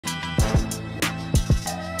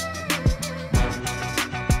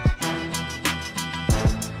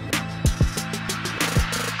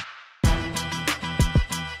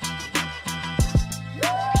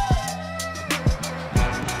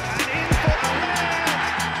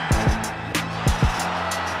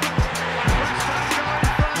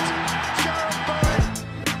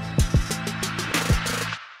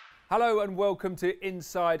Hello and welcome to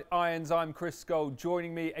Inside Irons. I'm Chris Skoll.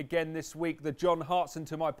 Joining me again this week, the John Hartson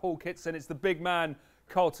to my Paul Kitson. It's the big man,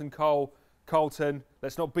 Carlton Cole. Carlton,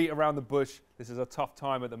 let's not beat around the bush. This is a tough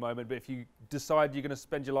time at the moment, but if you decide you're going to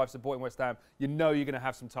spend your life supporting West Ham, you know you're going to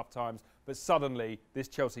have some tough times. But suddenly, this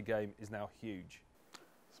Chelsea game is now huge.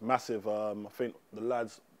 It's massive. I think the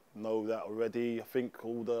lads know that already. I think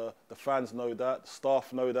all the fans know that, the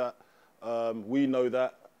staff know that, we know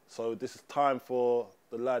that. So this is time for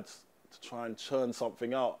the lads to try and churn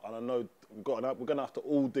something out. And I know we're going to have to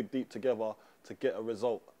all dig deep together to get a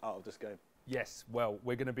result out of this game. Yes, well,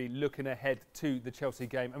 we're going to be looking ahead to the Chelsea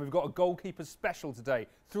game. And we've got a goalkeepers special today.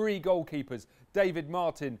 3 goalkeepers, David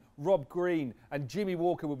Martin, Rob Green and Jimmy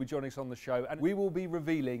Walker will be joining us on the show. And we will be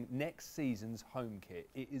revealing next season's home kit.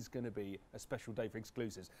 It is going to be a special day for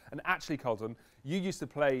exclusives. And actually, Carlton, you used to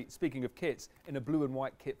play, speaking of kits, in a blue and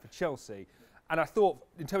white kit for Chelsea. And I thought,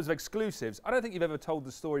 in terms of exclusives, I don't think you've ever told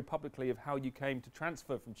the story publicly of how you came to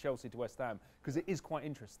transfer from Chelsea to West Ham, because it is quite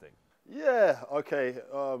interesting. Yeah, okay.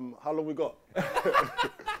 How long we got?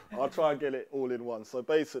 I'll try and get it all in one. So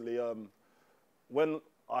basically, when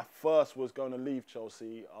I first was going to leave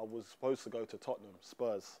Chelsea, I was supposed to go to Tottenham,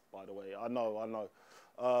 Spurs, by the way. I know.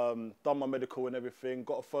 Done my medical and everything.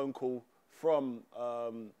 Got a phone call from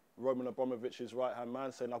Roman Abramovich's right-hand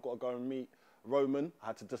man saying I've got to go and meet Roman. I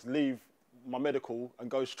had to just leave my medical and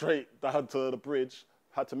go straight down to the bridge.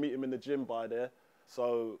 Had to meet him in the gym by there.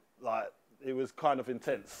 So, like, it was kind of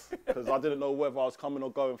intense because I didn't know whether I was coming or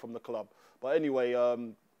going from the club. But anyway,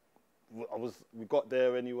 we got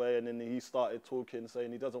there anyway, and then he started talking,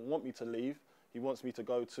 saying he doesn't want me to leave. He wants me to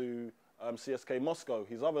go to CSK Moscow,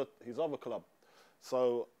 his other club.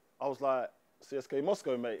 So I was like, CSK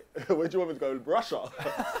Moscow, mate, where do you want me to go? Russia?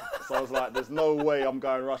 So I was like, there's no way I'm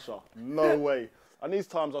going Russia. No way. And these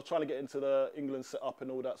times I was trying to get into the England setup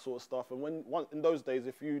and all that sort of stuff. And in those days,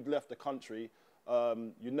 if you'd left the country,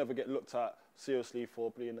 you'd never get looked at seriously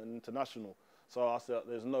for being an international. So I said,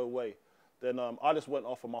 there's no way. Then I just went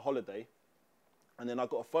off on my holiday. And then I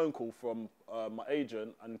got a phone call from my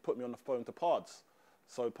agent and put me on the phone to Pards.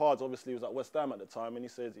 So Pards obviously was at West Ham at the time. And he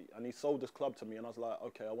says, and he sold this club to me. And I was like,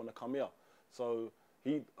 OK, I want to come here. So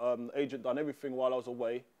the agent done everything while I was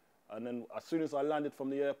away. And then as soon as I landed from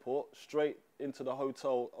the airport, straight into the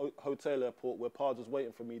hotel airport where Pards was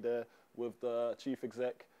waiting for me there with the chief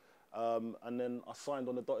exec. And then I signed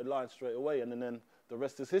on the dotted line straight away. And then the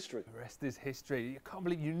rest is history. The rest is history. I can't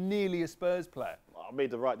believe you're nearly a Spurs player. I made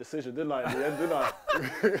the right decision, didn't I, in the end, didn't I?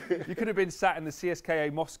 You could have been sat in the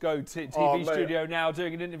CSKA Moscow TV studio now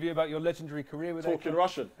doing an interview about your legendary career with Talking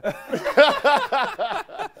Russian.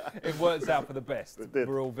 It works out for the best.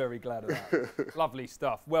 We're all very glad of that. Lovely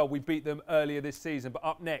stuff. Well, we beat them earlier this season, but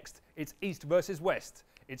up next, it's East versus West.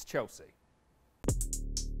 It's Chelsea.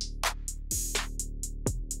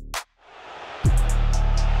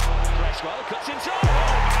 Well, cuts inside. Oh,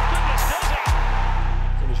 goodness, does it?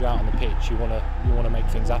 As soon as you're out on the pitch, you want to make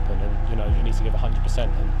things happen, and you need to give 100%,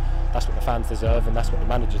 and that's what the fans deserve, and that's what the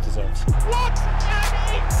manager deserves. What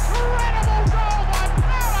an incredible goal by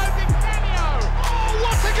Mauro Di Canio! Oh,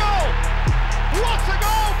 what a goal! What a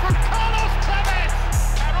goal from Carlos Tevez!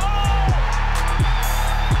 And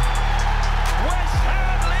West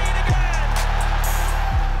Ham lead again.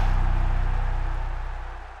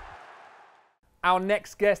 Our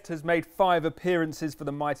next guest has made 5 appearances for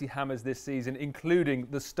the Mighty Hammers this season, including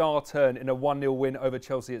the star turn in a 1-0 win over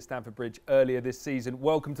Chelsea at Stamford Bridge earlier this season.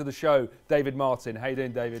 Welcome to the show, David Martin. How you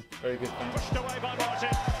doing, David? Very good, thanks. Pushed away by Martin.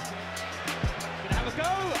 Gonna have a go.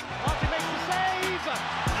 Martin makes the save.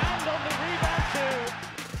 And on the rebound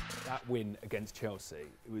too. That win against Chelsea,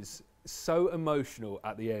 it was so emotional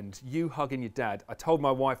at the end. You hugging your dad. I told my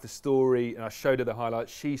wife the story and I showed her the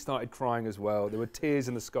highlights. She started crying as well. There were tears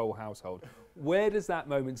in the Skoll household. Where does that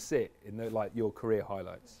moment sit in your career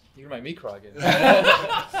highlights? You're gonna make me cry again.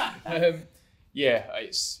 Yeah,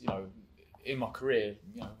 it's in my career,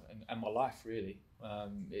 and my life really.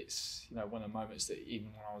 It's one of the moments that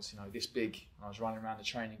even when I was this big, when I was running around the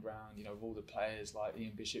training ground, with all the players like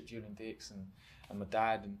Ian Bishop, Julian Dix, and my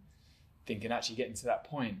dad, and thinking actually getting to that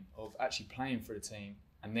point of actually playing for the team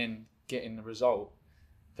and then getting the result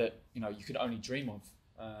that you could only dream of.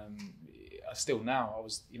 Still now, I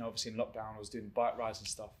was obviously in lockdown, I was doing bike rides and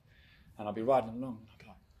stuff, and I'd be riding along and I'd be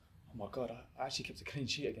like, oh my God, I actually kept a clean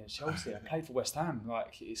sheet against Chelsea. I played for West Ham.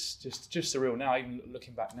 Like, it's just surreal now, even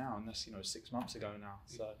looking back now, and that's 6 months ago now.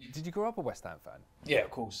 So did you grow up a West Ham fan? Yeah,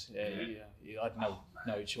 of course. Yeah. I had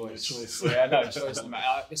no choice. Yeah, no choice.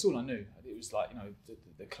 It's all I knew. It was like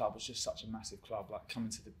the club was just such a massive club. Like coming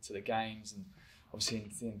to the games, and obviously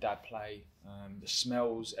seeing Dad play, the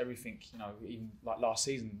smells, everything. You know, even like last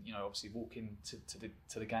season, you know, obviously walking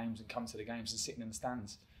to the games and coming to the games and sitting in the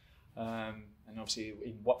stands, and obviously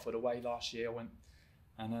in Watford away last year I went,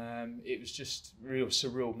 and it was just a real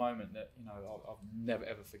surreal moment that, you know, I'll never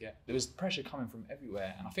ever forget. There was pressure coming from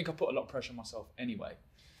everywhere, and I think I put a lot of pressure on myself anyway.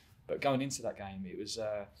 But going into that game, it was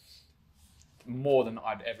more than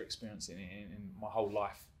I'd ever experienced in my whole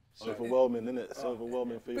life. So overwhelming, isn't it? It's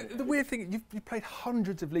overwhelming for you. But the weird thing, you've played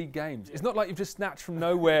hundreds of league games. It's not like you've just snatched from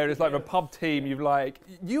nowhere. It's like a pub team. You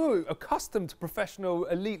were accustomed to professional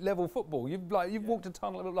elite level football. You've walked a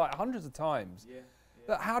tunnel like hundreds of times. Yeah.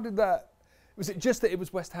 How did that? Was it just that it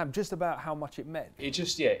was West Ham? Just about how much it meant? It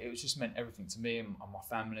just meant everything to me and my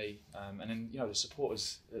family. And then, you know, the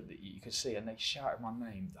supporters that you could see, and they shouted my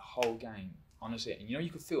name the whole game. Honestly, and you know,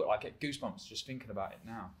 you could feel it. I get goosebumps just thinking about it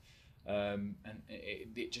now. And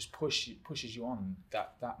it just pushes you on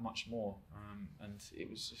that much more, and it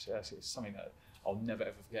was just it's something that I'll never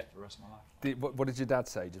ever forget for the rest of my life. What did your dad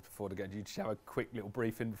say just before the game? Did you just have a quick little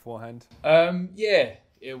briefing beforehand? Yeah,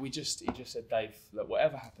 he just said, Dave, look,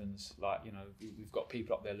 whatever happens, like, you know, we've got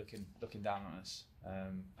people up there looking down on us,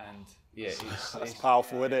 and yeah, it's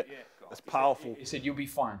powerful, isn't it? It's powerful. He said, you'll be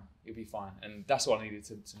fine, and that's all I needed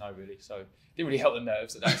to know, really. So it didn't really help the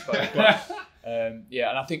nerves at that point. But, yeah,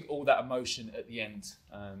 and I think all that emotion at the end.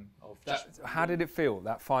 How did it feel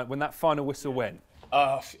when that final whistle went?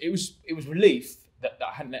 It was relief that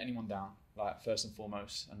I hadn't let anyone down, like, first and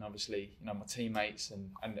foremost, and obviously, you know, my teammates,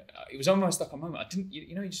 and it was almost like a moment. I didn't,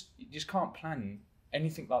 you know, you just can't plan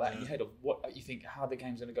anything like that in your head of what you think, how the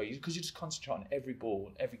game's going to go, because you just concentrate on every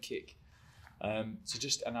ball, every kick. And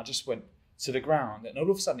I just went to the ground, and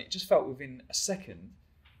all of a sudden it just felt within a second,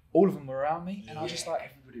 all of them were around me, and I was just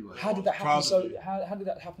like, how did that happen? So how did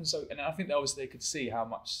that happen? So, and I think that obviously they could see how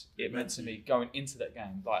much it meant to me going into that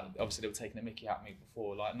game. Like, obviously they were taking a mickey out of me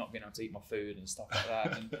before, like not being able to eat my food and stuff like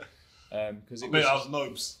that. Because I was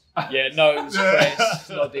Nobes. Yeah, Nobes, Chris,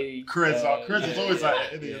 Snoddy. Chris is always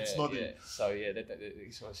like an idiot, Snoddy. Yeah. So yeah,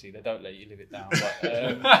 obviously they don't let you live it down. But,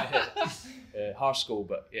 harsh school,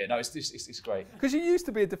 but yeah, no, it's great. Because you used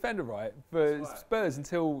to be a defender, right, for Spurs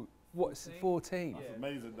until 14? That's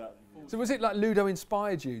amazing. That. So was it like Ludo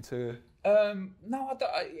inspired you to? No,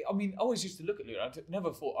 I mean, I always used to look at Ludo. I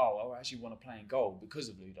never thought, I actually want to play in goal because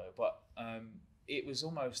of Ludo, but. It was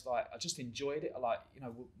almost like I just enjoyed it. Like, you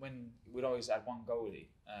know, when we'd always had one goalie,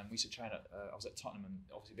 we used to train at. I was at Tottenham and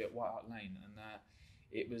obviously be at White Hart Lane, and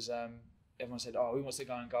it was everyone said, "Oh, who wants to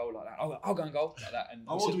go and goal like that?" I'll go and goal like that. And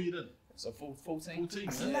how old were you then? So 14. 14.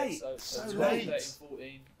 That's late. So late. 13,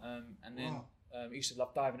 14, and then I used to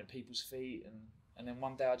love diving at people's feet, and then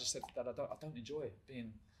one day I just said to Dad, I don't enjoy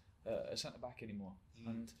being a centre back anymore,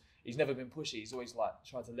 and. He's never been pushy. He's always like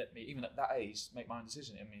tried to let me, even at that age, make my own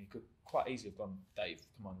decision. I mean, he could quite easily have gone, Dave,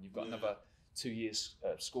 come on, you've got another 2 years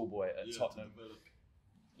schoolboy at Tottenham.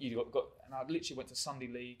 You got, and I literally went to Sunday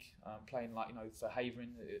League, playing like, you know, for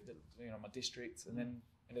Havering, you know, my district, and then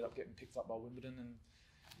ended up getting picked up by Wimbledon, and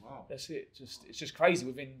that's it. It's just crazy.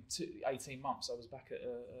 Within 18 months, I was back at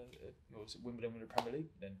Wimbledon with the Premier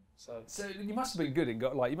League then. So you must have been good in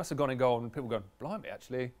goal. Like, you must have gone in goal, and people going, blimey,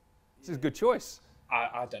 actually, this is a good choice.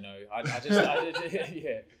 I don't know. I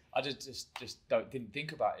just didn't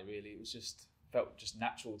think about it really. It was just felt just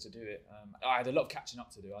natural to do it. I had a lot of catching up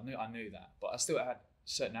to do. I knew that, but I still had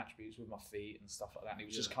certain attributes with my feet and stuff like that. And it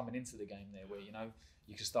was just coming into the game there where, you know,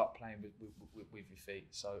 you can start playing with your feet.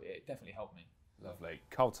 So it definitely helped me. Lovely.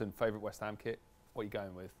 Carlton, favourite West Ham kit? What are you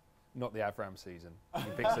going with? Not the Avram season.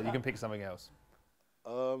 You can pick something else.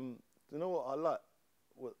 Do you know what I like?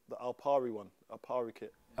 The Alpari one, Alpari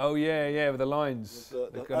kit. Oh yeah, with the lines.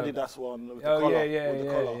 The Adidas one with the collar.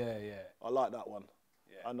 Yeah. I like that one.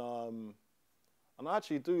 Yeah. And I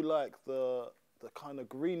actually do like the kind of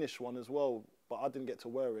greenish one as well, but I didn't get to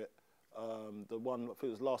wear it. The one, I think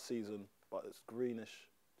it was last season, but it's greenish.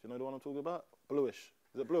 Do you know the one I'm talking about? Bluish.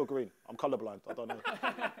 Is it blue or green? I'm colourblind. I don't know.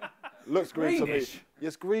 Looks green to me.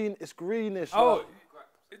 It's green. It's greenish. Oh, like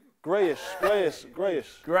greyish.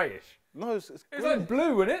 Greyish. No, it's green. Like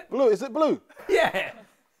blue, isn't it? Blue. Is it blue? Yeah.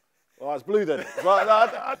 Oh, it's blue then.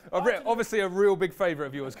 Right, obviously a real big favourite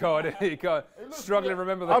of yours, Carl. You can't struggling to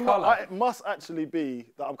remember the colour. It must actually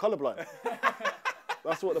be that I'm colourblind.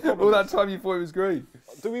 That's what the problem is. All that time you thought it was green.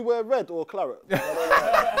 Do we wear red or claret?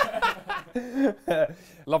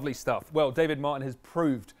 Lovely stuff. Well, David Martin has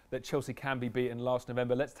proved that Chelsea can be beaten last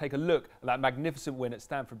November. Let's take a look at that magnificent win at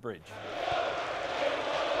Stamford Bridge.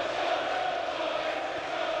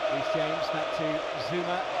 Reece James back to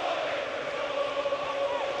Zuma.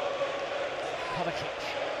 Kovacic.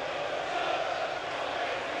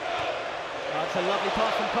 Oh, it's a lovely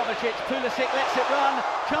pass from Kovacic. Pulisic lets it run.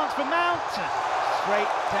 Chance for Mount. Straight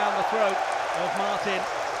down the throat of Martin.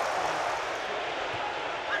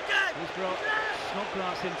 He's brought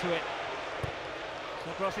Snodgrass into it.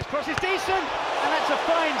 Snodgrass's cross is decent, and that's a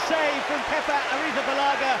fine save from Kepa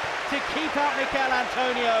Arrizabalaga to keep out Mikel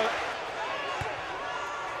Antonio.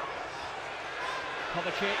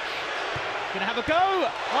 Kovacic going to have a go.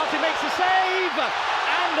 Martin makes the save,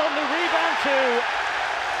 and on the rebound too.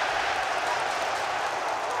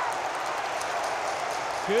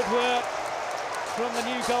 Good work from the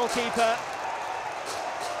new goalkeeper.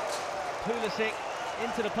 Pulisic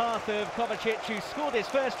into the path of Kovacic, who scored his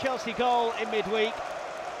first Chelsea goal in midweek.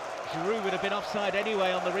 Giroud would have been offside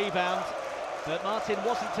anyway on the rebound, but Martin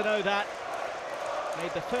wasn't to know that.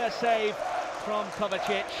 Made the first save from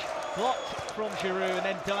Kovacic, blocked from Giroud, and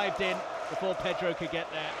then dived in before Pedro could get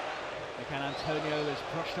there. Mikel Antonio has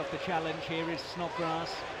brushed off the challenge. Here is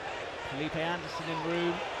Snodgrass. Felipe Anderson in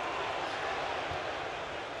room.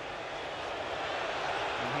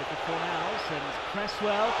 And here for Fornals, and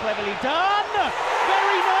Cresswell, cleverly done!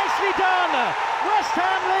 Very nicely done! West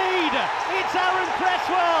Ham lead! It's Aaron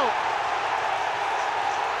Cresswell!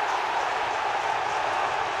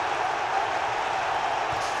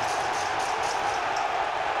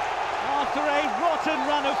 After a rotten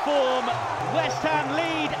run of form, West Ham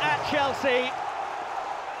lead at Chelsea.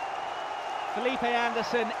 Felipe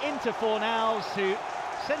Anderson into Fornals, who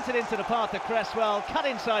sent it into the path of Cresswell, cut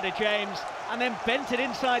inside of James, and then bent it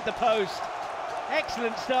inside the post.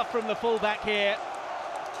 Excellent stuff from the fullback here.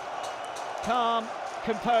 Calm,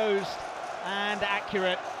 composed, and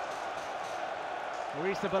accurate.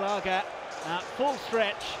 Arrizabalaga at full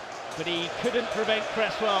stretch, but he couldn't prevent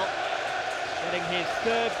Cresswell getting his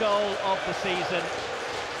third goal of the season.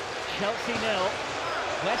 Chelsea 0,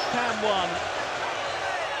 West Ham 1.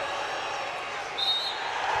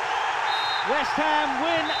 West Ham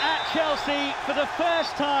win at Chelsea for the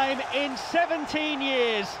first time in 17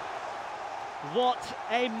 years. What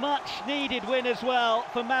a much-needed win as well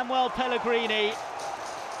for Manuel Pellegrini.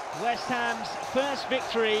 West Ham's first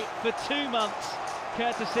victory for 2 months,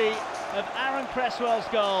 courtesy of Aaron Cresswell's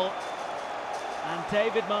goal. And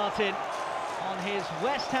David Martin on his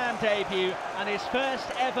West Ham debut and his first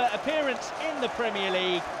ever appearance in the Premier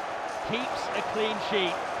League keeps a clean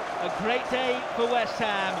sheet. A great day for West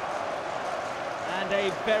Ham, and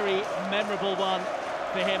a very memorable one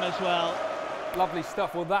for him as well. Lovely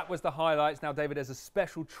stuff. Well, that was the highlights. Now, David, as a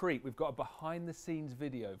special treat, we've got a behind-the-scenes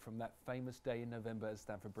video from that famous day in November at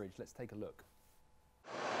Stamford Bridge. Let's take a look.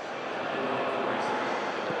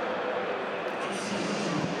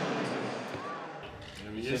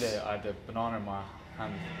 You see there, I had a banana in my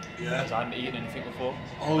hand because Yeah. I hadn't eaten anything before.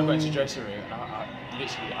 Oh. I went to the dressing room and I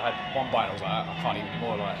had one bite and I was like, I can't eat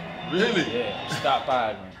anymore. Like, Really? yeah, it's that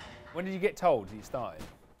bad, man. When did you get told that you started?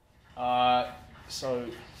 So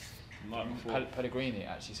Night before. Pellegrini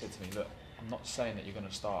actually said to me, look, I'm not saying that you're going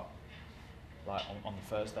to start like on the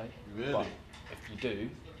Thursday, Really? but if you do,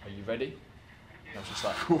 are you ready? And I was just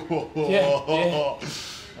like,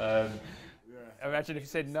 yeah. Imagine if you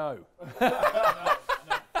said no.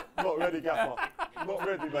 Not ready, Gaffer. Not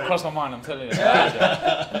ready, mate. Cross my mind, I'm telling you.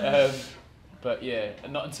 But yeah,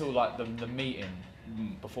 not until like the meeting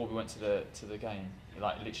before we went to the game.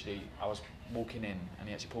 Like literally, I was walking in and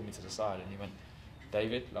he actually pulled me to the side and he went,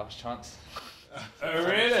 "David, last chance." Oh,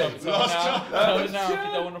 really? Last chance. Now, if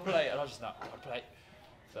you don't want to play, and I was just like, "I play."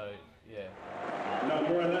 So yeah.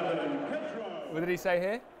 Number 11, Pedro. What did he say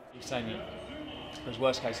here? He was saying it was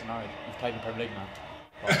worst case scenario. You've played in the Premier League now.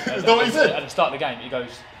 Is that what he said? At the start of the game, he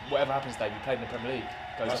goes, "Whatever happens, Dave, you played in the Premier League."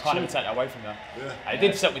 He goes, "I can't even take that away from you." Yeah. And it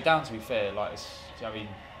did set me down, to be fair. Like, it's, do you know what I mean,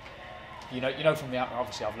 you know from the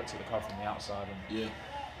obviously I've looked at the club from the outside, and Yeah.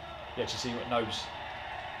 you actually see what Nobes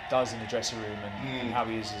does in the dressing room and how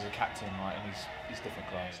he is as a captain, like, and he's different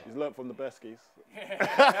class. He's learnt from the best, geez.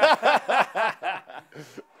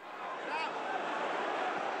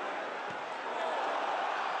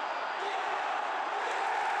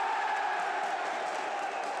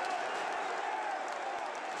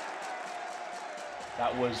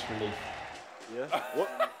 That was relief. Yeah.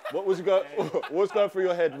 What was going through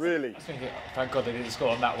your head, really? I think, thank God they didn't score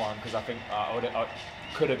on that one, because I think I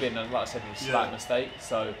could have been, like I said, a slight mistake.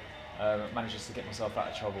 So managed to get myself out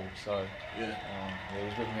of trouble. So Yeah. he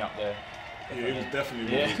was with me up there. Yeah, he was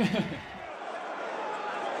definitely Yeah. with you.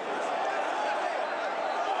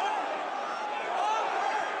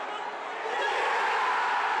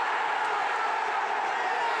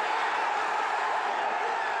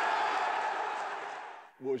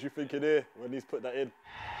 What was you thinking here when he's put that in?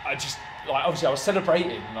 I just, like, obviously I was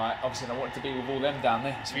celebrating, like, obviously I wanted to be with all them down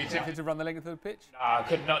there. Were you tempted to run the length of the pitch? Nah, I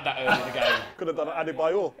couldn't, not that early in the game. Could have done an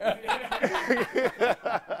Adebayor.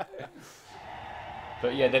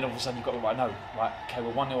 But yeah, then all of a sudden you've got to be like, no, like, okay,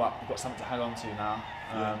 we're 1-0 up, we've got something to hang on to now.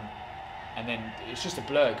 And then it's just a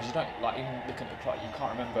blur because you don't, like, even looking at the clock, you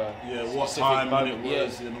can't remember what time it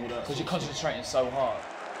was and all that. Because you're concentrating so hard.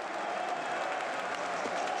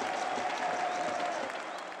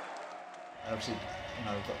 And obviously, you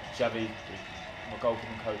know, we've got Javi, my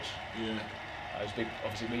goalkeeping coach. Yeah. It's a big,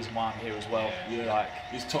 obviously, reason why I'm here as well. Yeah. Like,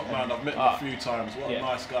 he's top man. I've met him a few times. What a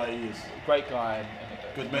nice guy he is. Great guy and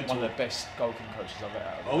good mentor. One of the best goalkeeping coaches I've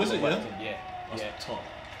ever. Oh, is it? Yeah. That's top.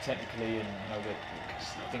 Technically, and you know the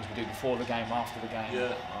things we do before the game, after the game.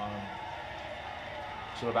 Yeah.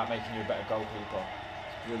 It's all about making you a better goalkeeper.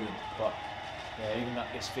 Brilliant. But yeah, even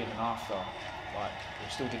this feeling after, like,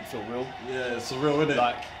 it still didn't feel real. Yeah, it's surreal, isn't it?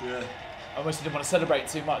 Like, yeah. I almost didn't want to celebrate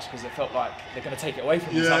too much because it felt like they're going to take it away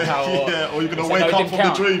from me somehow. Or you're going to wake up from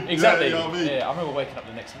the dream. Exactly. Yeah, you know what I mean? Yeah, I remember waking up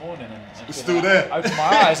the next morning and it's still there. I opened my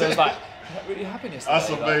eyes. I was like, was that really happening yesterday? That's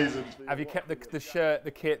amazing. Like, have you kept the shirt,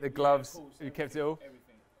 the kit, the gloves? Have you kept it all?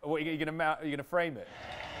 Everything. What are you going to frame it?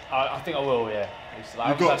 I think I will. Yeah. It's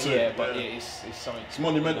like, You've got to. Yeah, but it's something. It's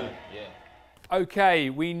monumental. Yeah. Okay,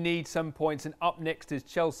 we need some points, and up next is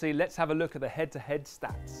Chelsea. Let's have a look at the head-to-head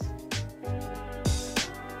stats.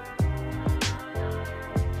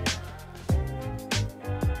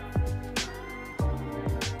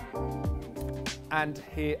 And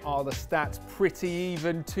here are the stats. Pretty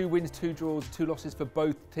even. 2 wins, 2 draws, 2 losses for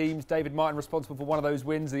both teams. David Martin responsible for one of those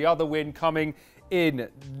wins. The other win coming in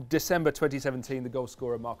December 2017. The goal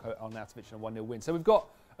scorer, Marko Arnautovic, and a 1-0 win. So we've got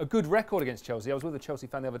a good record against Chelsea. I was with a Chelsea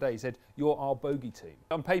fan the other day. He said, "You're our bogey team."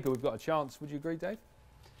 On paper, we've got a chance. Would you agree, Dave?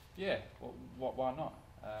 Yeah. Why not?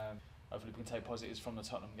 Hopefully we can take positives from the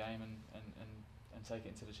Tottenham game and take it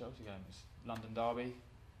into the Chelsea game. It's London derby.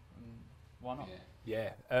 Why not?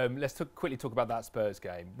 Yeah. Let's quickly talk about that Spurs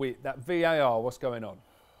game. That VAR, what's going on?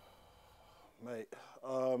 Mate,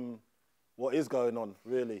 what is going on,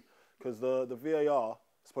 really? Because the VAR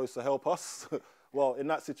is supposed to help us. Well, in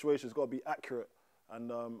that situation, it's got to be accurate.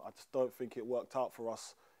 And I just don't think it worked out for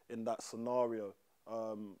us in that scenario.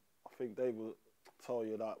 I think Dave will tell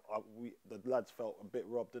you that the lads felt a bit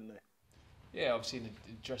robbed, didn't they? Yeah, obviously in the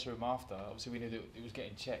dressing room after, obviously we knew that it was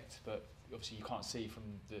getting checked, but obviously you can't see from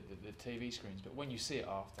the TV screens. But when you see it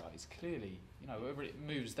after, it's clearly, you know, wherever it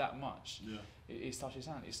moves that much, it touches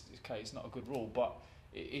hand. It's okay, it's not a good rule, but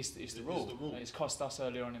it's the rule. It's cost us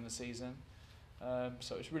earlier on in the season,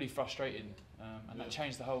 so it's really frustrating, and that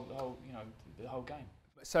changed the whole game.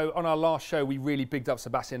 So on our last show, we really bigged up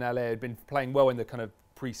Sebastian Haller, who'd been playing well in the kind of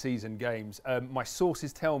pre-season games. My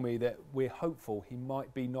sources tell me that we're hopeful he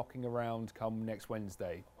might be knocking around come next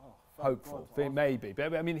Wednesday. Hopeful, maybe.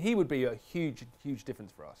 But I mean, he would be a huge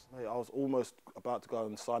difference for us. Mate, I was almost about to go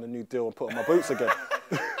and sign a new deal and put on my boots again.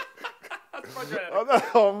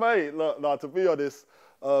 Oh, mate, look, to be honest,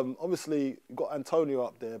 obviously you've got Antonio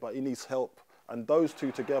up there, but he needs help. And those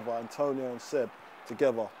two together, Antonio and Seb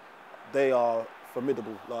together, they are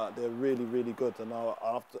formidable. Like, they're really, really good. And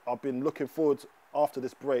I've been looking forward after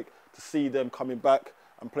this break to see them coming back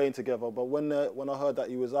and playing together. But when I heard that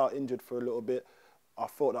he was out injured for a little bit, I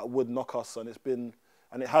thought that would knock us, and it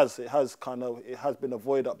has been a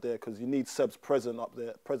void up there because you need Seb's presence up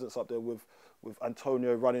there with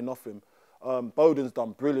Antonio running off him. Bowden's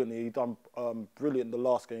done brilliantly. He done brilliant in the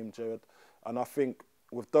last game, Jared, and I think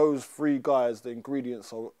with those 3 guys, the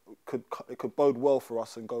ingredients could bode well for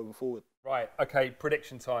us in going forward. Right. Okay.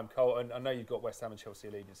 Prediction time, Carlton. I know you've got West Ham and Chelsea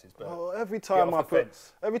allegiances, but every time I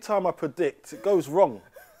predict, it goes wrong.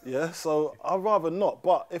 Yeah, so I'd rather not.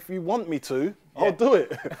 But if you want me to, I'll do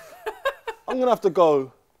it. I'm going to have to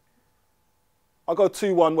go. I'll go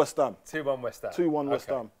 2-1 West Ham. 2-1 West Ham. 2-1 West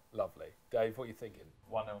Ham. Lovely. Dave, what are you thinking?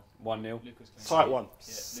 1-0. 1-0. Tight one. Yeah,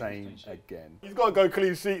 same again. He's got to go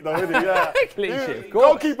clean sheet though, isn't he? Yeah. Clean sheet, of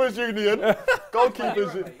course. Goalkeepers Union.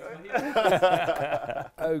 Goalkeepers Union.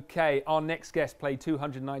 Okay, our next guest played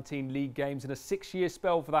 219 league games in a 6-year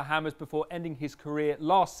spell for the Hammers before ending his career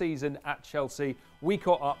last season at Chelsea. We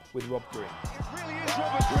caught up with Rob Green. It really is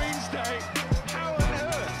Robert Green's day. How on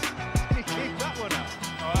earth did he keep that one up?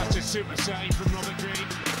 Oh, that's a super save from Robert Green.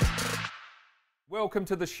 Welcome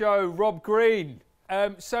to the show, Rob Green.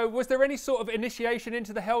 So was there any sort of initiation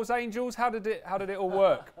into the Hells Angels? How did it all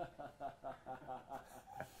work?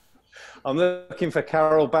 I'm looking for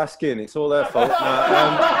Carol Baskin. It's all their fault.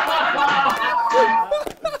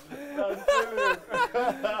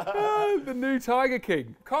 The new Tiger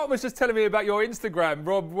King. Carlton was just telling me about your Instagram,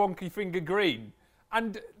 Rob Wonky Finger Green.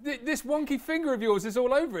 And this wonky finger of yours is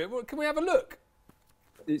all over it. Can we have a look?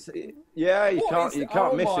 Yeah, you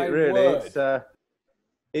can't miss it really.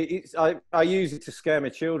 I use it to scare my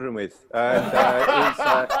children with.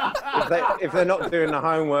 If they're not doing the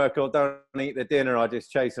homework or don't eat the dinner, I just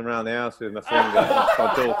chase them around the house with my finger.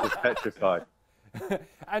 My daughter's petrified.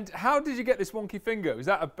 And how did you get this wonky finger? Was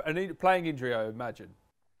that a playing injury, I imagine?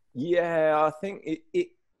 Yeah, I think it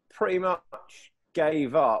pretty much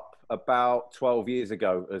gave up about 12 years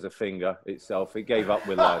ago as a finger itself. It gave up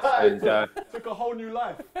with life. And took a whole new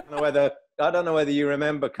life. I don't know whether you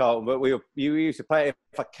remember, Carlton, but you used to play.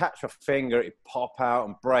 If I catch a finger, it'd pop out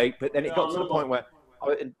and break. But then it got to the point where,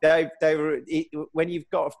 when you've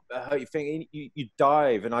got a hurt your finger, you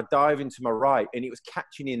dive, and I dive into my right, and it was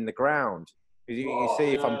catching in the ground. You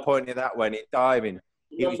see, if I'm pointing it that way, and it diving,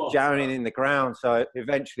 it was jamming in the ground. So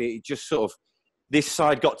eventually, it just sort of, this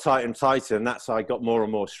side got tighter and tighter, and that side got more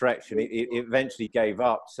and more stretched, and it eventually gave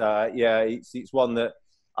up. So yeah, it's one that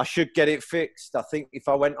I should get it fixed. I think if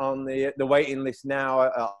I went on the waiting list now,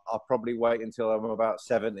 I'll probably wait until I'm about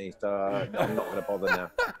 70. So I'm not going to bother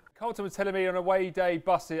now. Carlton was telling me on a away day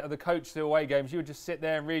bus at the coach to away games, you would just sit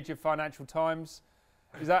there and read your Financial Times.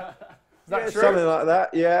 Is that true? Something like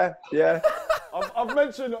that. Yeah. I've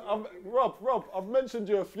mentioned Rob. I've mentioned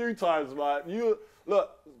you a few times, man. You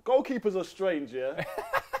look, goalkeepers are strange, yeah.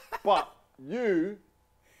 But you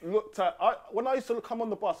looked at when I used to come on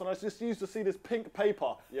the bus and I just used to see this pink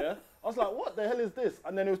paper, yeah. I was like, what the hell is this?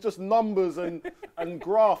 And then it was just numbers and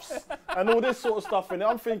graphs and all this sort of stuff in it.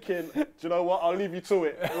 I'm thinking, do you know what? I'll leave you to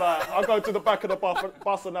it. Like, I'll go to the back of the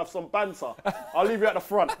bus and have some banter. I'll leave you at the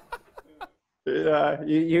front. Yeah,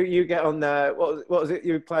 you get on there. What was it?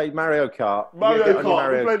 You played Mario Kart. We played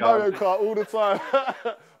Mario Kart all the time.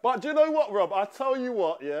 But do you know what, Rob? I tell you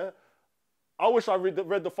what, yeah. I wish I read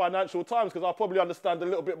the Financial Times because I'll probably understand a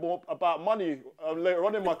little bit more about money later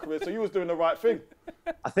on in my career. So you was doing the right thing.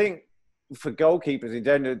 I think for goalkeepers in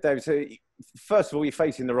general, David, so first of all, you're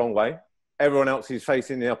facing the wrong way. Everyone else is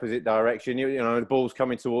facing the opposite direction. You know, the ball's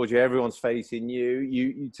coming towards you. Everyone's facing you.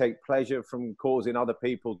 You take pleasure from causing other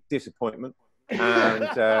people disappointment. And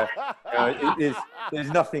there's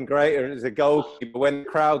nothing greater as a goalkeeper when the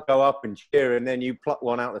crowd go up and cheer, and then you pluck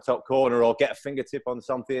one out the top corner or get a fingertip on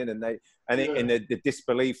something, and the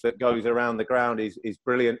disbelief that goes around the ground is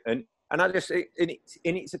brilliant. And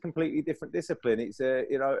it's a completely different discipline. It's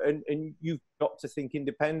and you've got to think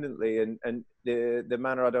independently, and the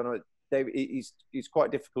manner, I don't know, David, it's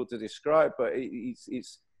quite difficult to describe, but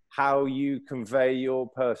it's how you convey your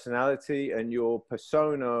personality and your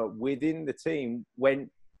persona within the team when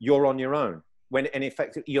you're on your own, when in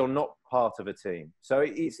effect you're not part of a team. So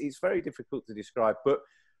it's very difficult to describe, but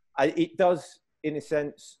it does, in a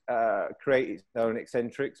sense, create its own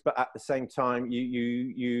eccentrics. But at the same time,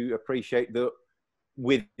 you appreciate that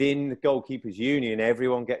within the goalkeepers union,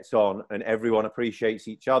 everyone gets on and everyone appreciates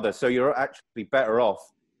each other. So you're actually better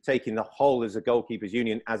off taking the whole as a goalkeepers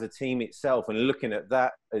union, as a team itself, and looking at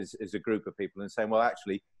that as a group of people and saying, well,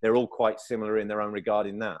 actually, they're all quite similar in their own regard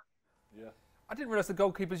in that. Yeah. I didn't realise the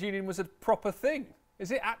goalkeepers union was a proper thing. Is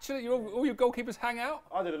it actually? All your goalkeepers hang out?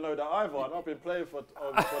 I didn't know that either, and I've been playing for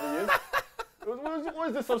over 20 years. What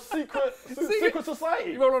is this, some secret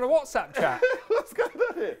society? You're all on a WhatsApp chat. What's going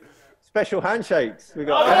on here? Special handshakes we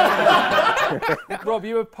got. Rob,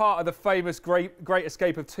 you were part of the famous Great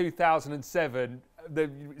Escape of 2007.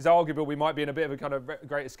 It's arguable we might be in a bit of a kind of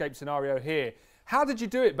Great Escape scenario here. How did you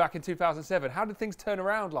do it back in 2007? How did things turn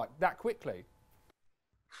around like that quickly?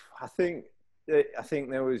 I think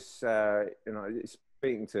there was,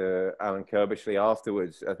 speaking to Alan Kirbishley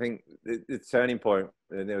afterwards, I think the turning point,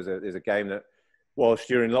 there's a game that, whilst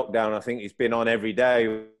during lockdown, I think it's been on every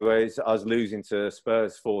day, where it's us losing to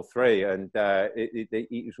Spurs 4-3. And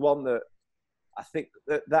it was one that I think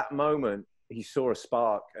that moment, he saw a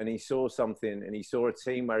spark and he saw something, and he saw a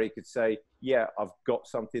team where he could say, yeah, I've got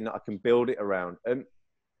something that I can build it around. And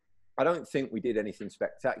I don't think we did anything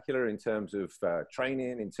spectacular in terms of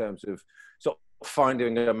training, in terms of sort of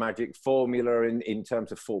finding a magic formula, in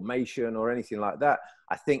terms of formation or anything like that.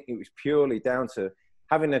 I think it was purely down to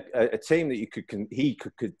having a team that he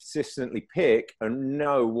could consistently pick and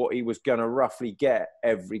know what he was going to roughly get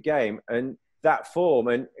every game. And that form,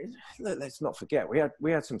 and let's not forget, we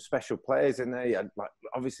had some special players in there. You had, like,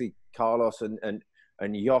 obviously Carlos and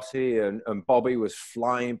Yossi and Bobby was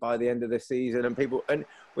flying by the end of the season, and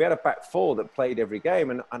we had a back four that played every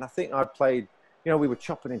game. And I think I played, we were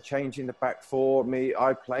chopping and changing the back four.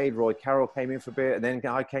 I played, Roy Carroll came in for a bit, and then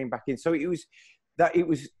I came back in. So it was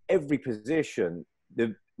every position,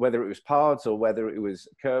 whether it was Pards or whether it was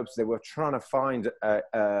Curbs, they were trying to find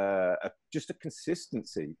just a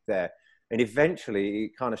consistency there. And eventually he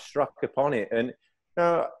kind of struck upon it. And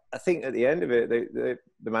I think at the end of it, the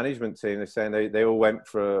management team, they're saying they all went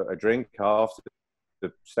for a drink after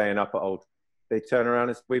staying up at Old. They turn around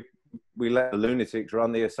and we let the lunatics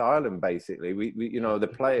run the asylum, basically. We the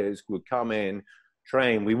players would come in,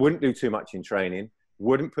 train. We wouldn't do too much in training,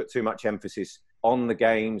 wouldn't put too much emphasis on the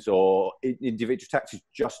games or individual tactics,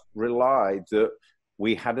 just relied that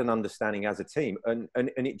we had an understanding as a team, and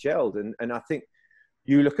it gelled. And I think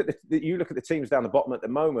you look at the teams down the bottom at the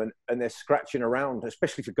moment, and they're scratching around,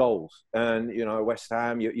 especially for goals. And West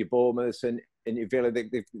Ham, your Bournemouth, and your Villa,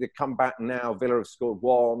 they've come back now. Villa have scored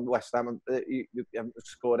one, West Ham haven't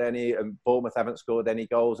scored any, and Bournemouth haven't scored any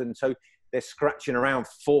goals. And so they're scratching around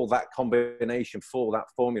for that combination, for that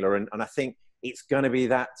formula. And I think it's going to be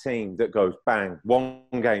that team that goes, bang, one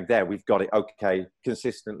game there, we've got it. Okay,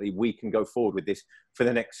 consistently, we can go forward with this for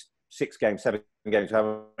the next 6 games, 7 games,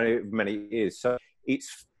 however many it is. So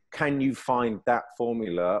it's, can you find that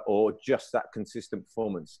formula or just that consistent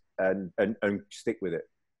performance and stick with it?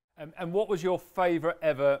 And what was your favourite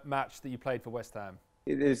ever match that you played for West Ham?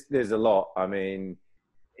 There's a lot. I mean,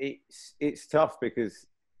 it's tough because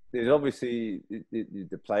there's obviously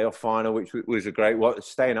the playoff final, which was a great one.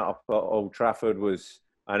 Staying up at Old Trafford was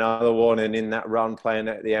another one, and in that run, playing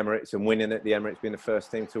at the Emirates and winning at the Emirates, being the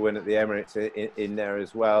first team to win at the Emirates in there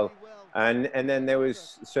as well. And then there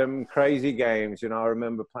was some crazy games. I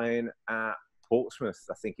remember playing at Portsmouth,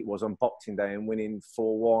 I think it was on Boxing Day, and winning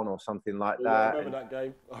 4-1 or something like that. I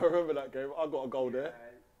remember that game. I got a goal there.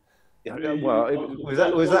 Well, was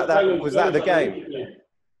that the game? Yeah.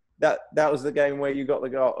 That was the game where you got a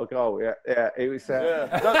goal. Yeah. It was.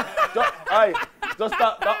 Just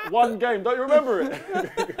that one game. Don't you remember it?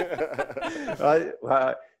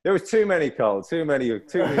 There was too many goals. Too many goals.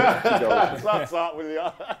 That's up with you.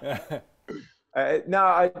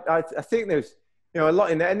 No, I think there's a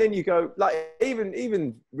lot in there, and then you go like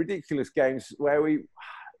even ridiculous games where we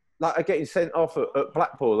like are getting sent off at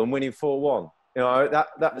Blackpool and winning 4-1.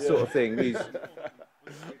 That sort of thing is.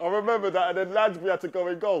 I remember that, and then Lansbury had to go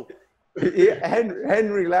in goal. Yeah,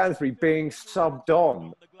 Henry Lansbury being subbed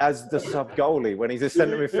on as the sub goalie when he's a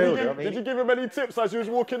centre midfielder. Did you give him any tips as he was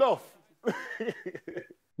walking off?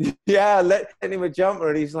 Yeah, let him a jumper,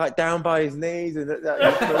 and he's like down by his knees, and that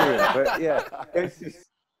was brilliant. But yeah,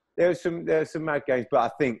 there's some mad games. But I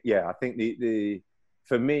think the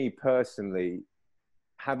for me personally,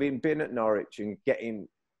 having been at Norwich and getting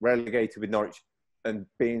relegated with Norwich and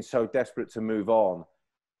being so desperate to move on,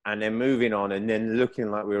 and then moving on and then looking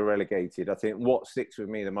like we were relegated, I think what sticks with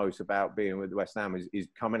me the most about being with West Ham is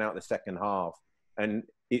coming out the second half. And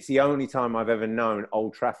it's the only time I've ever known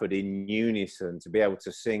Old Trafford in unison to be able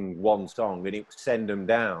to sing one song, and it would send them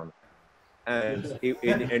down. And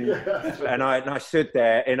I stood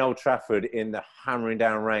there in Old Trafford in the hammering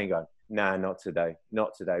down rain going, nah, not today.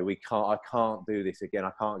 I can't do this again.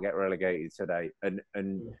 I can't get relegated today.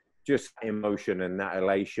 And just emotion and that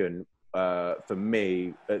elation for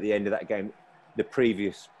me at the end of that game, the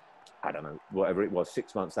previous, I don't know, whatever it was,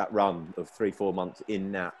 6 months, that run of 3-4 months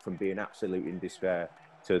in that, from being absolute in despair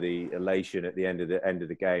to the elation at the end of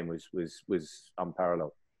the game was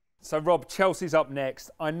unparalleled. So Rob, Chelsea's up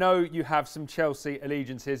next. I know you have some Chelsea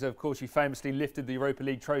allegiances. Of course, you famously lifted the Europa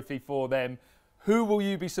League trophy for them. Who will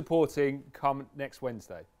you be supporting come next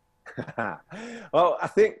Wednesday? Well, I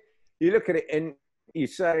think you look at it and you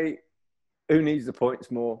say, who needs the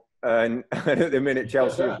points more? And at the minute,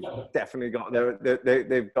 Chelsea have definitely got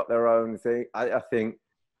they've got their own thing. I think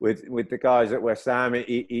with the guys at West Ham,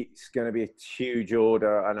 it's going to be a huge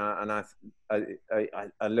order. And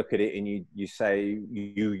I look at it and you say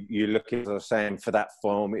you look at the same for that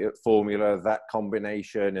formula, that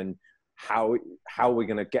combination, and how we're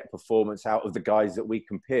going to get performance out of the guys that we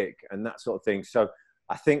can pick and that sort of thing. So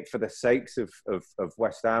I think for the sakes of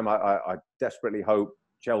West Ham, I desperately hope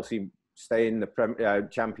Chelsea stay in the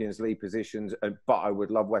Champions League positions, but I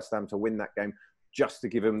would love West Ham to win that game just to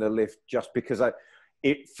give them the lift, just because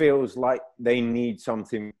it feels like they need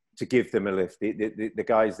something to give them a lift. The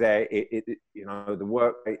guys there, the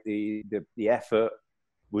work, the effort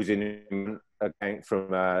was in again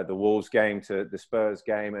from the Wolves game to the Spurs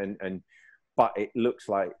game, but it looks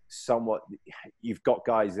like somewhat you've got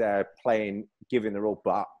guys there playing, giving their all,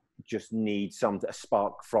 but just need a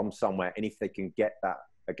spark from somewhere. And if they can get that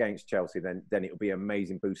against Chelsea, then it'll be an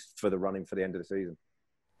amazing boost for the running for the end of the season.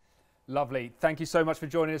 Lovely. Thank you so much for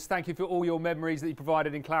joining us. Thank you for all your memories that you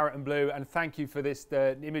provided in claret and blue, and thank you for this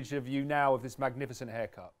image of you now of this magnificent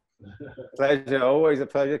haircut. Pleasure, always a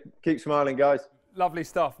pleasure. Keep smiling, guys. Lovely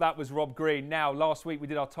stuff. That was Rob Green. Now, last week we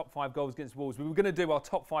did our top 5 goals against Wolves. We were going to do our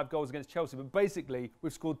top 5 goals against Chelsea, but basically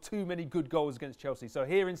we've scored too many good goals against Chelsea. So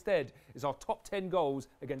here instead is our top 10 goals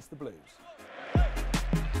against the Blues.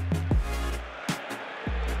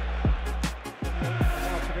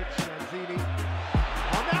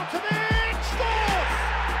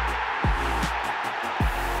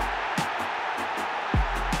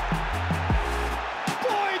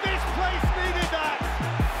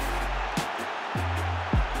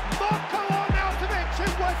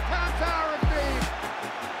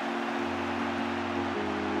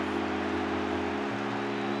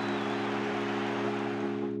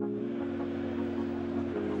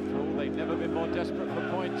 They've never been more desperate for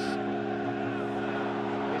points. Here's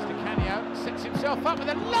𝘵𝘗𝘵, sets himself up with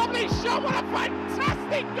a lovely shot. What a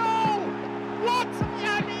fantastic goal! What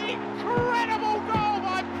an incredible goal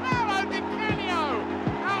by 𝘗𝘗𝘵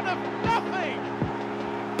out of nothing.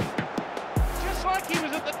 Just like he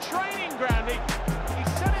was at the training ground, he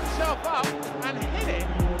set himself up and hit it.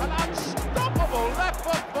 An unstoppable left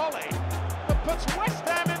foot volley that puts West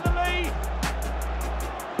Ham in the lead.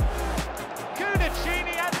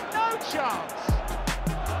 𝘗𝘗𝘵 had no chance.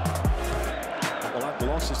 Well, that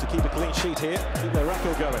loss is to keep a clean sheet here, keep their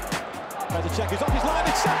record going. Check is off his line,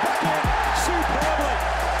 it's set back in superbly.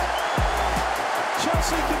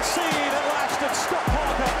 Chelsea concede at last, and Scott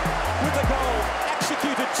Parker with the goal,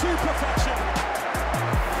 executed to perfection.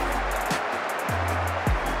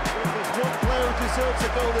 If there's one player who deserves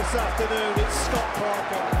a goal this afternoon, it's Scott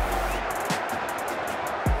Parker.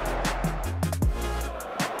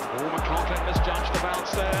 Carlton misjudged the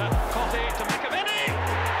bounce there. Cotti to 𝘗𝘗𝘵.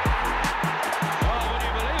 Oh, would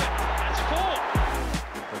you believe it? That's 4.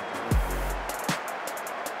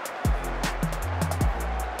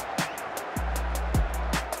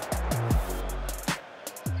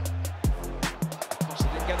 Costa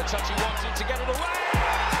didn't get the touch he wanted to get it away.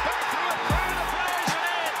 Back through a crowd of players and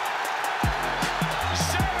in.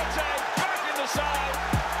 Serete back in the side.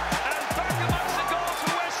 And back amongst the goals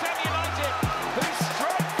for West Ham United, who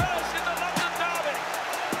struck first in the London derby.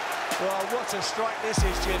 Well, what a strike this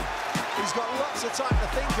is, Jim. He's got lots of time to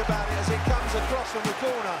think about it as it comes across from the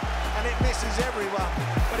corner, and it misses everyone.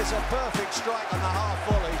 But it's a perfect strike on the half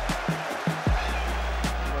volley.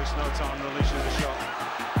 Wastes no time, releases the shot.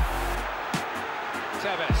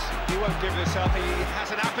 Tevez, he won't give this up. He has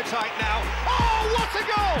an appetite now. Oh, what a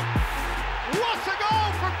goal! What a goal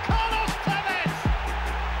from Carlos Tevez!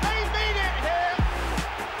 They mean it here.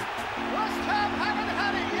 West Ham haven't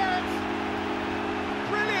had it yet.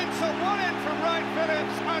 Brilliance at one end from Ryan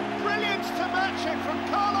Phillips, and brilliance to match it from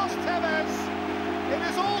Carlos Tevez. It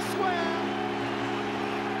is all square.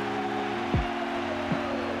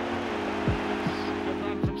 Good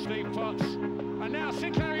run from Steve Potts, and now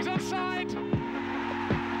Sinclair is onside.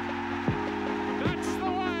 That's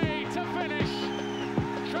the way to finish.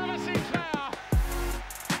 Trevor Sinclair,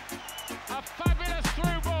 a fabulous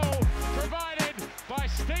through ball provided by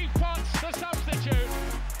Steve Potts, the substitute,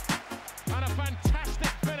 and a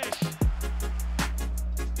fantastic finish.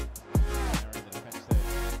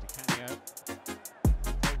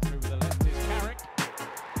 Through the left is Carrick.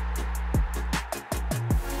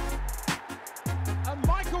 And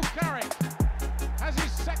Michael Carrick has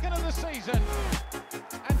his second of the season,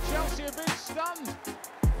 and Chelsea have been stunned.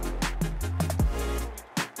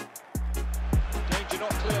 Danger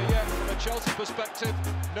not clear yet from a Chelsea perspective.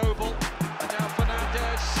 Noble, and now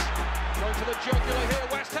Fernandes going for the jugular here.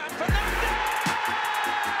 West Ham, Fernandes!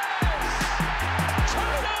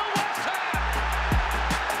 2-0 West Ham!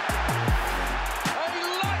 A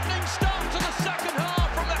lightning start to the second half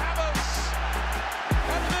from the Hammers.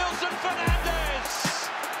 And Milson Fernandes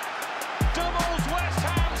doubles West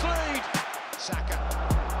Ham's lead. Saka.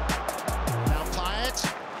 Now Payet.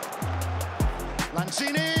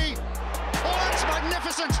 Lanzini. Oh, that's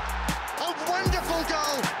magnificent. A wonderful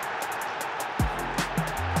goal.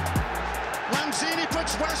 Lanzini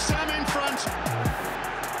puts West Ham in front.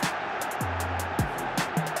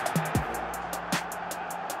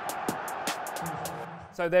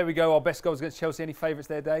 So there we go, our best goals against Chelsea. Any favourites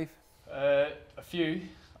there, Dave? A few.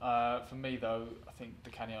 For me, though, I think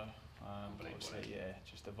𝘗𝘗𝘵. Obviously, yeah,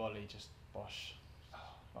 just a volley, just bosh.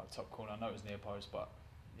 Like top corner. I know it was near post, but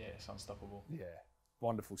yeah, it's unstoppable. Yeah.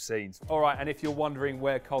 Wonderful scenes. All right, and if you're wondering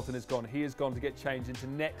where Carlton has gone, he has gone to get changed into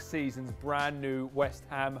next season's brand new West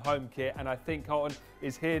Ham home kit, and I think Carlton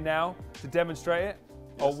is here now to demonstrate it.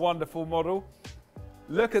 Yes. A wonderful model.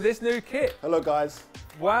 Look at this new kit. Hello, guys.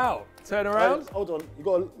 Wow. Turn around. Hold on. You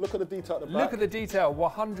got to look at the detail at the back. Look at the detail.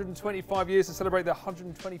 125 years to celebrate the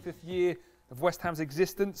 125th year of West Ham's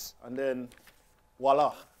existence. And then,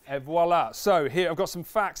 voila. Et voila. So here I've got some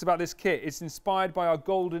facts about this kit. It's inspired by our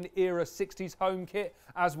golden era 60s home kit,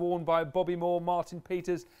 as worn by Bobby Moore, Martin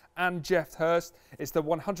Peters and Jeff Hurst. It's the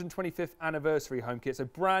 125th anniversary home kit. So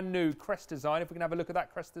brand new crest design. If we can have a look at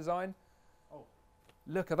that crest design. Oh,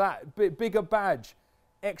 look at that. Bigger badge,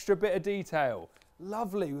 extra bit of detail.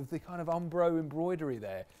 Lovely with the kind of Umbro embroidery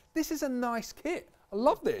there. This is a nice kit. I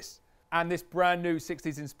love this. And this brand new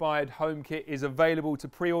 60s inspired home kit is available to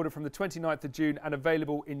pre-order from the 29th of June and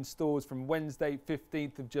available in stores from Wednesday,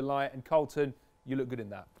 15th of July. And Carlton, you look good in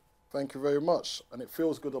that. Thank you very much. And it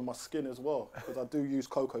feels good on my skin as well, because I do use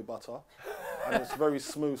cocoa butter and it's very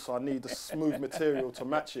smooth, so I need the smooth material to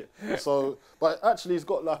match it. So, but actually it's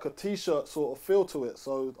got like a t-shirt sort of feel to it,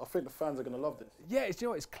 so I think the fans are going to love this. Yeah, you know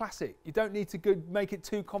what, it's classic. You don't need to make it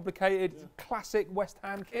too complicated. Yeah. Classic West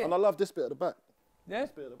Ham kit. And I love this bit at the back. Yeah?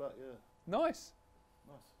 This bit at the back, yeah. Nice.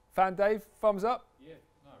 Fan Dave, thumbs up? Yeah,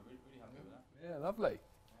 no, really happy with that. Yeah, lovely.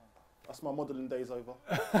 That's my modelling days over.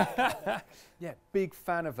 Yeah, big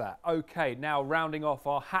fan of that. OK, now rounding off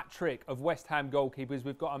our hat-trick of West Ham goalkeepers,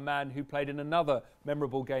 we've got a man who played in another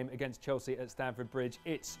memorable game against Chelsea at Stamford Bridge.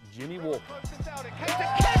 It's Jimmy Walker. Oh,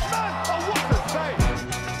 what a save!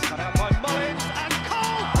 Cut out by Mullins and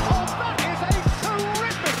Cole! Oh, that is a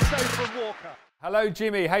terrific save from Walker. Hello,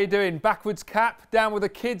 Jimmy. How you doing? Backwards cap, down with the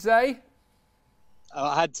kids, eh?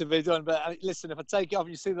 I had to be done, but listen, if I take it off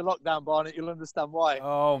and you see the lockdown, Barnet, you'll understand why.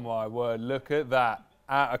 Oh my word! Look at that,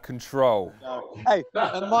 out of control. No. Hey,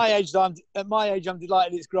 at my age, I'm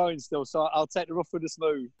delighted it's growing still, so I'll take the rough with the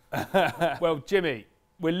smooth. Well, Jimmy,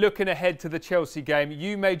 we're looking ahead to the Chelsea game.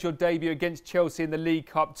 You made your debut against Chelsea in the League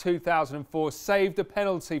Cup 2004, saved a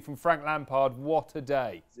penalty from Frank Lampard. What a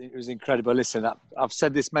day! It was incredible. Listen, I've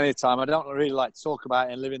said this many times. I don't really like to talk about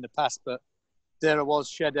it and live in the past, but there I was,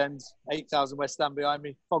 Shed End, 8,000 West Ham behind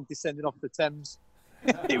me, fog descending off the Thames.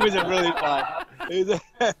 It was a brilliant night. It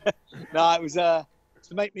was to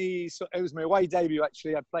make me. It was my away debut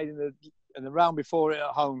actually. I played in the round before it at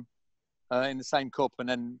home in the same cup, and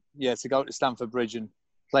then to go to Stamford Bridge and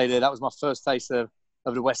play there. That was my first taste of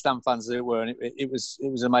the West Ham fans as it were, and it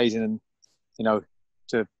was amazing. And you know,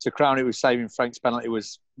 to crown it with saving Frank's penalty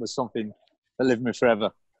was something that lived with me forever.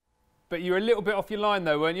 But you were a little bit off your line,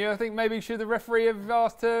 though, weren't you? I think maybe should the referee have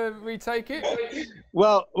asked to retake it?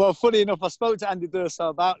 Well, funny enough, I spoke to Andy Durso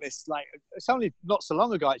about this. Like, it's only not so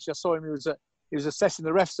long ago, actually. I saw him. He was assessing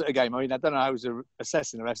the refs at a game. I mean, I don't know how he was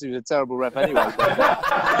assessing the refs. He was a terrible ref anyway.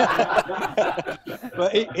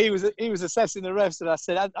 But he was assessing the refs, and I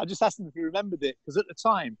said, I just asked him if he remembered it, because at the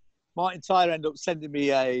time, Martin Tyler ended up sending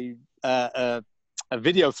me a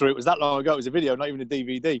video through. It was that long ago. It was a video, not even a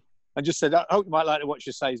DVD. And just said, I hope you might like to watch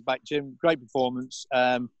your saves back, Jim. Great performance.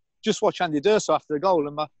 Just watch Andy Durso after the goal.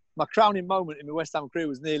 And my crowning moment in my West Ham career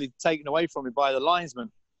was nearly taken away from me by the linesman,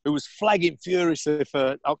 who was flagging furiously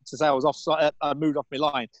to say I was offside. I moved off my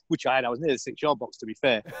line, which I had. I was near the 6-yard box, to be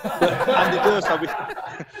fair. But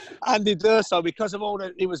Andy Durso, because of all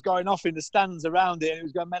that it was going off in the stands around it, and it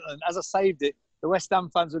was going mental. And as I saved it, the West Ham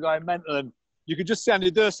fans were going mental. And you could just see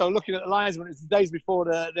Andy Durso looking at the linesman. It was the days before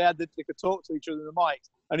they could talk to each other in the mics.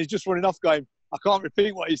 And he's just running off going, I can't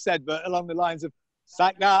repeat what he said, but along the lines of,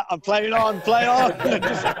 sack that, I'm playing on, play on,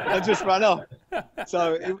 and just ran off.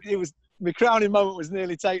 So it was, my crowning moment was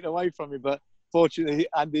nearly taken away from me, but fortunately,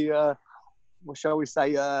 Andy, what shall we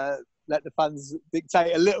say, let the fans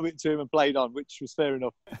dictate a little bit to him and played on, which was fair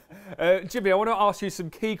enough. Jimmy, I want to ask you some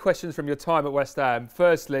key questions from your time at West Ham.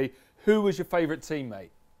 Firstly, who was your favourite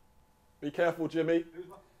teammate? Be careful, Jimmy.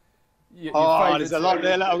 There's a lot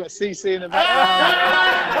there. I've got CC in the background.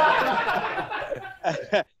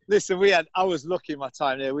 Listen, I was lucky in my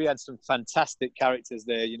time there. We had some fantastic characters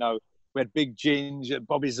there. You know, we had Big Ginge,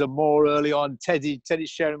 Bobby Zamora early on. Teddy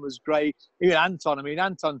Sheringham was great. Even Anton. I mean,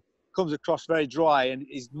 Anton comes across very dry, and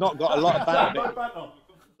he's not got a lot of banter.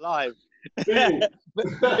 Live. But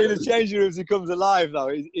in the changing rooms, he comes alive,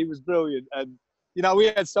 though. He was brilliant. And, you know, we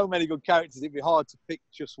had so many good characters. It'd be hard to pick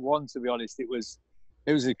just one, to be honest. It was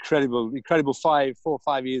incredible 4 or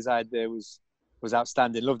 5 years I had there was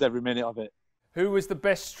outstanding. Loved every minute of it. Who was the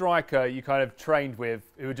best striker you kind of trained with,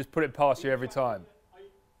 who would just put it past you every time?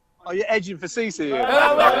 Oh, you're edging for CC here.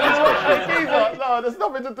 No, there's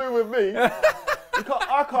nothing to do with me.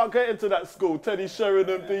 I can't get into that school. Teddy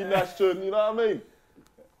Sheringham, Dean Ashton, you know what I mean?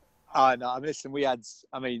 I know. I mean, listen,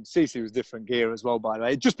 CC was different gear as well, by the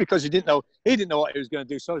way. Just because he didn't know what he was going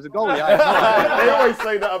to do. So as a goalie, they always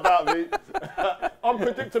say that about me.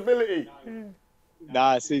 Unpredictability.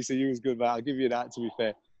 Nah, CC, he was good, mate. I'll give you that, to be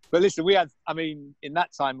fair. But listen, in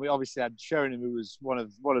that time, we obviously had Sheringham, who was one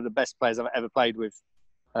of the best players I've ever played with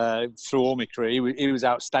through all my career. He was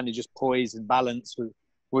outstanding, just poise and balance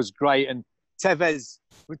was great. And Tevez,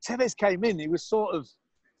 when Tevez came in, he was sort of,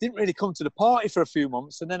 didn't really come to the party for a few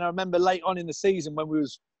months. And then I remember late on in the season when we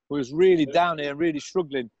was really down here and really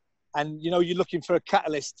struggling. And, you know, you're looking for a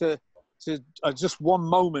catalyst to just one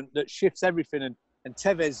moment that shifts everything. And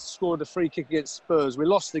Tevez scored a free kick against Spurs. We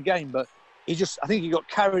lost the game, but I think he got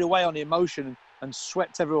carried away on the emotion and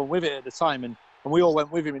swept everyone with it at the time. And we all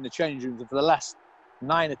went with him in the change rooms. And for the last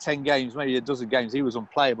 9 or 10 games, maybe a dozen games, he was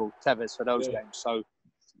unplayable, Tevez, for those games. So,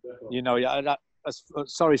 you know,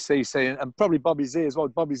 sorry, CC, and probably Bobby Z as well.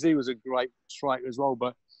 Bobby Z was a great striker as well,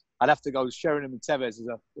 but I'd have to go Sheringham and Tevez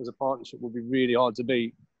as a partnership would be really hard to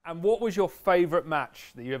beat. And what was your favourite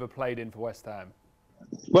match that you ever played in for West Ham?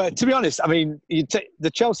 Well, to be honest, I mean,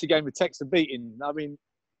 the Chelsea game with Texas beating, I mean,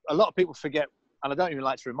 a lot of people forget, and I don't even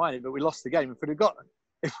like to remind it, but we lost the game.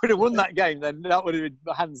 If we'd have won that game, then that would have been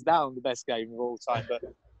hands down the best game of all time. But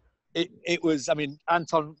it was, I mean,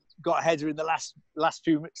 Anton got a header in the last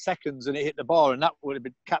few seconds and it hit the bar, and that would have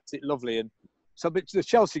been capped it lovely. And so, but the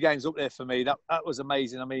Chelsea game's up there for me. That was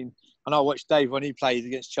amazing. I mean, and I watched Dave when he played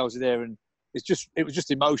against Chelsea there, and it was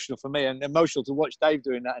just emotional for me, and emotional to watch Dave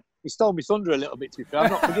doing that. He stole me thunder a little bit, to be fair.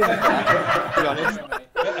 I'm not forgiving that, to be honest.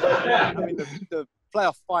 I mean, the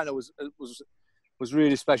playoff final was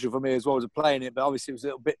really special for me as well as playing it, but obviously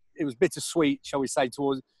it was bittersweet, shall we say,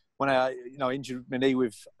 towards when I injured my knee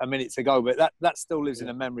with a minute to go. But that still lives in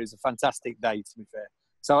the memory. It's a fantastic day, to be fair.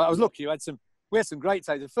 So I was lucky. We had some great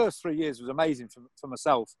days. The first 3 years was amazing for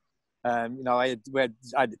myself. You know, I had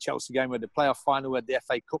the Chelsea game, we had the playoff final, we had the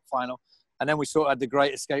FA Cup final, and then we sort of had the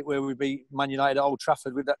great escape where we beat Man United at Old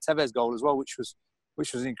Trafford with that Tevez goal as well, which was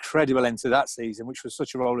an incredible end to that season, which was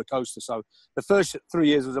such a roller coaster. So the first 3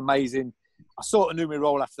 years was amazing. I sort of knew my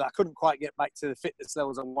role after that. I couldn't quite get back to the fitness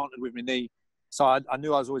levels I wanted with my knee. So I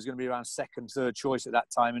knew I was always going to be around second, third choice at that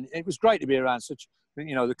time. And it was great to be around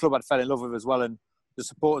the club I'd fell in love with as well. And the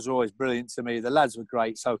supporters were always brilliant to me. The lads were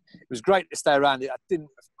great. So it was great to stay around it. I didn't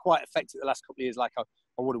quite affect it the last couple of years like I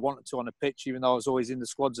would have wanted to on the pitch, even though I was always in the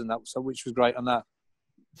squads and that, so which was great on that.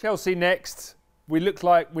 Chelsea next. We look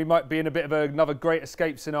like we might be in a bit of another great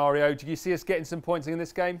escape scenario. Do you see us getting some points in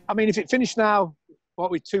this game? I mean, if it finished now,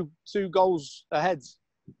 what, we two goals ahead?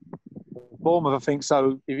 Bournemouth, I think.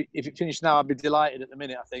 So if it finished now, I'd be delighted at the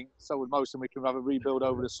minute, I think. So would most, and we can have a rebuild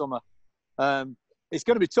over the summer. It's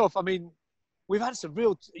going to be tough. I mean, we've had some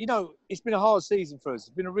real, it's been a hard season for us.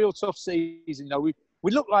 It's been a real tough season.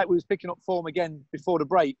 We looked like we was picking up form again before the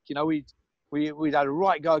break. We'd had a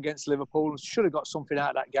right go against Liverpool. Should have got something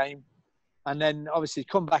out of that game. And then obviously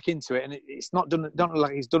come back into it. And it's don't look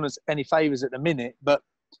like he's done us any favours at the minute. But,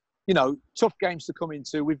 tough games to come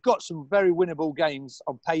into. We've got some very winnable games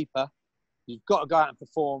on paper. You've got to go out and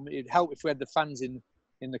perform. It'd help if we had the fans in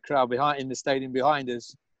the crowd in the stadium behind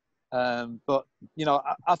us. But,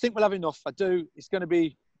 I think we'll have enough. I do. It's going to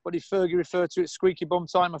be, what did Fergie refer to it, squeaky bum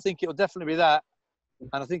time? I think it'll definitely be that.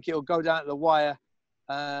 And I think it'll go down to the wire.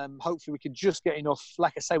 Hopefully we can just get enough.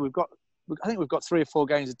 Like I say, I think we've got 3 or 4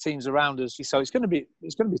 games of teams around us. So it's going to be tough.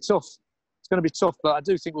 It's going to be tough, but I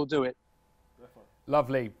do think we'll do it.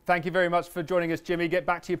 Lovely. Thank you very much for joining us, Jimmy. Get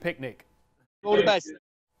back to your picnic. All the best.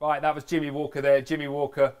 Right, that was Jimmy Walker there. Jimmy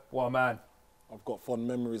Walker, what a man. I've got fond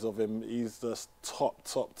memories of him. He's just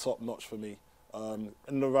top notch for me. In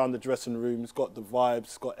and around the dressing room, he's got the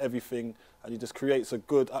vibes, got everything, and he just creates a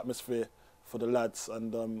good atmosphere for the lads.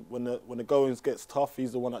 And when the going gets tough,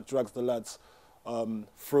 he's the one that drags the lads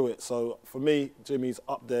through it. So for me, Jimmy's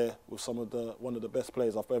up there with one of the best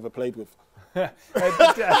players I've ever played with.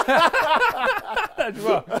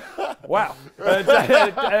 Wow.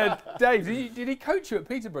 Dave, did he coach you at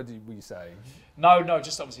Peterborough, were you saying? No,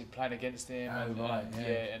 just obviously playing against him. Oh, and, right,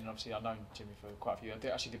 yeah. And obviously I've known Jimmy for quite a few years. I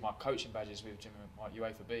actually did my coaching badges with Jimmy at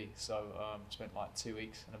UEFA B, so spent like 2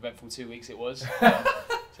 weeks, an eventful 2 weeks it was.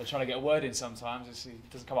 So trying to get a word in sometimes, he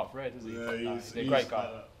doesn't come up for air, does he? Yeah, he's a great guy.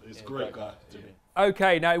 He's a great guy, Jimmy.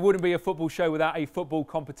 OK, now it wouldn't be a football show without a football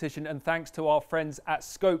competition, and thanks to our friends at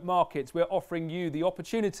Scope Markets, we're offering you the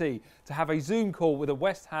opportunity to have a Zoom call with a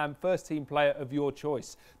West Ham first team player of your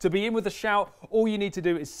choice. To be in with a shout, all you need to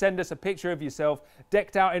do is send us a picture of yourself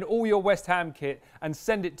decked out in all your West Ham kit and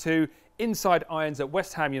send it to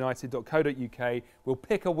insideirons@westhamunited.co.uk. We'll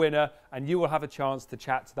pick a winner and you will have a chance to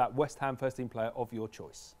chat to that West Ham first team player of your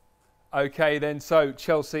choice. OK then, so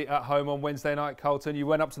Chelsea at home on Wednesday night, Carlton. You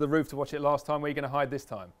went up to the roof to watch it last time. Where are you going to hide this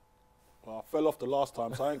time? Well, I fell off the last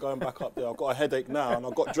time, so I ain't going back up there. I've got a headache now and I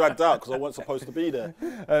got dragged out because I wasn't supposed to be there.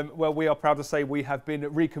 Well, we are proud to say we have been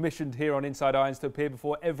recommissioned here on Inside Irons to appear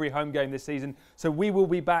before every home game this season. So we will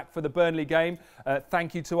be back for the Burnley game.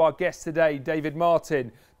 Thank you to our guests today, David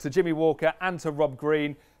Martin, to Jimmy Walker and to Rob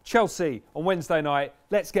Green. Chelsea on Wednesday night.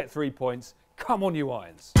 Let's get 3 points. Come on, you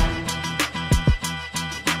Irons.